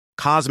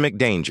Cosmic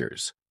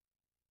dangers.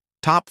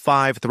 Top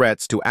 5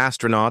 threats to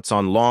astronauts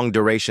on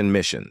long-duration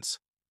missions.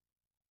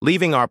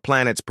 Leaving our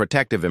planet's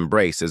protective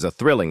embrace is a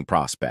thrilling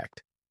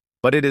prospect,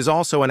 but it is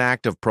also an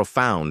act of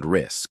profound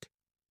risk.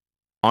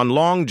 On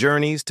long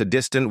journeys to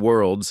distant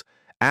worlds,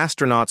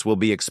 astronauts will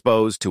be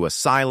exposed to a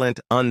silent,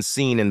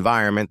 unseen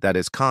environment that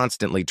is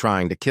constantly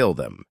trying to kill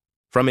them.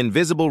 From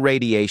invisible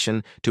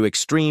radiation to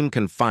extreme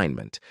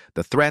confinement,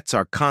 the threats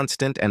are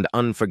constant and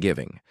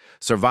unforgiving.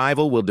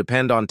 Survival will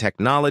depend on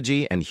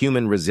technology and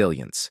human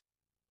resilience.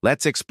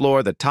 Let's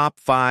explore the top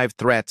 5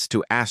 threats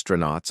to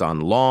astronauts on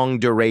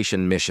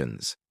long-duration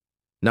missions.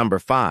 Number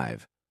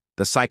 5.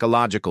 The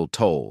psychological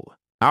toll.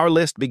 Our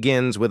list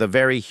begins with a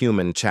very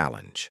human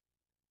challenge.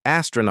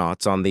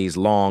 Astronauts on these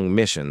long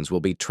missions will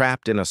be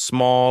trapped in a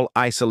small,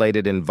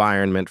 isolated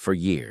environment for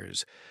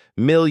years,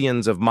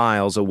 millions of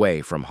miles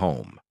away from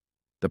home.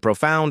 The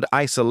profound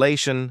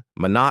isolation,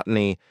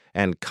 monotony,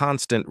 and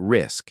constant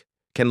risk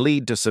can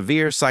lead to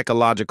severe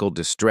psychological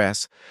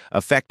distress,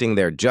 affecting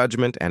their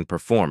judgment and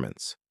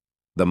performance.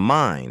 The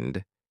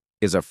mind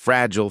is a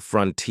fragile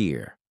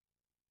frontier.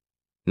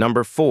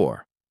 Number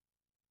 4.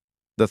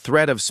 The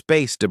threat of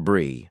space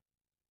debris.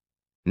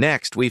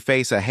 Next, we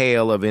face a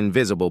hail of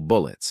invisible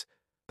bullets.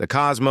 The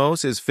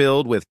cosmos is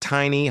filled with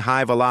tiny,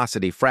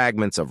 high-velocity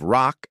fragments of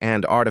rock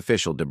and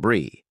artificial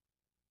debris.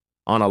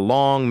 On a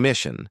long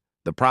mission,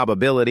 the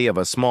probability of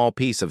a small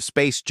piece of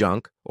space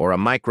junk or a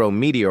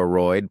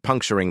micrometeoroid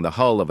puncturing the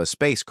hull of a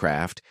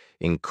spacecraft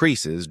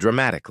increases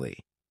dramatically.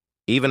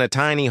 Even a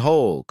tiny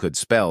hole could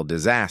spell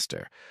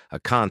disaster,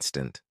 a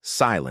constant,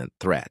 silent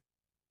threat.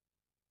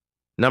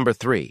 Number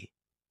 3.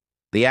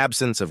 The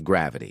absence of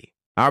gravity.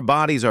 Our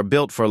bodies are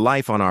built for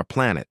life on our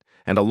planet,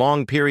 and a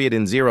long period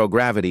in zero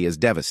gravity is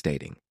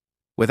devastating.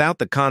 Without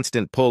the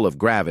constant pull of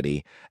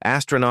gravity,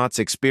 astronauts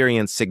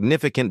experience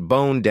significant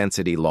bone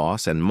density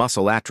loss and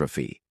muscle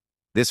atrophy.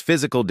 This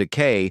physical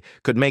decay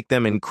could make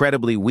them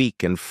incredibly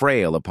weak and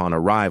frail upon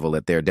arrival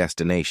at their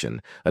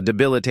destination, a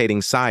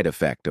debilitating side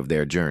effect of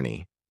their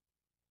journey.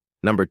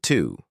 Number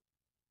 2.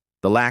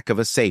 The lack of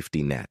a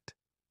safety net.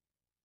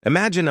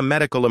 Imagine a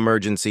medical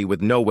emergency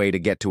with no way to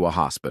get to a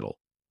hospital.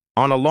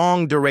 On a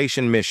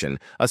long-duration mission,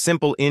 a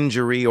simple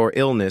injury or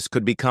illness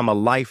could become a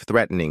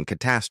life-threatening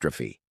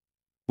catastrophe.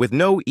 With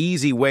no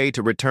easy way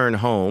to return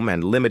home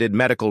and limited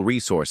medical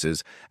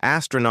resources,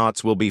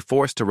 astronauts will be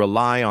forced to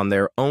rely on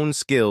their own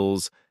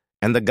skills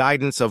and the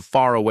guidance of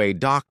faraway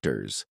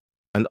doctors,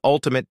 an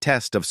ultimate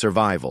test of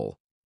survival.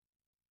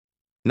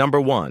 Number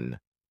 1.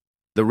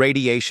 The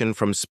radiation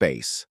from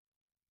space.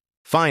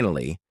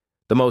 Finally,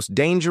 the most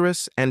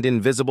dangerous and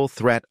invisible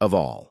threat of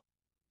all.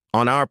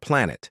 On our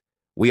planet,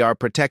 we are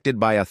protected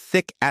by a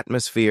thick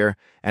atmosphere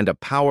and a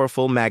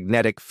powerful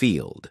magnetic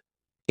field.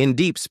 In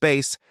deep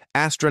space,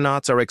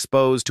 astronauts are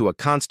exposed to a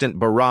constant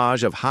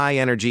barrage of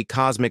high-energy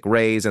cosmic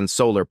rays and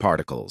solar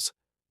particles.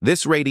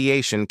 This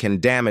radiation can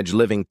damage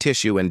living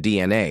tissue and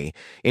DNA,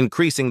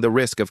 increasing the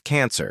risk of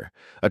cancer,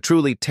 a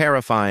truly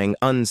terrifying,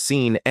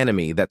 unseen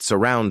enemy that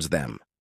surrounds them.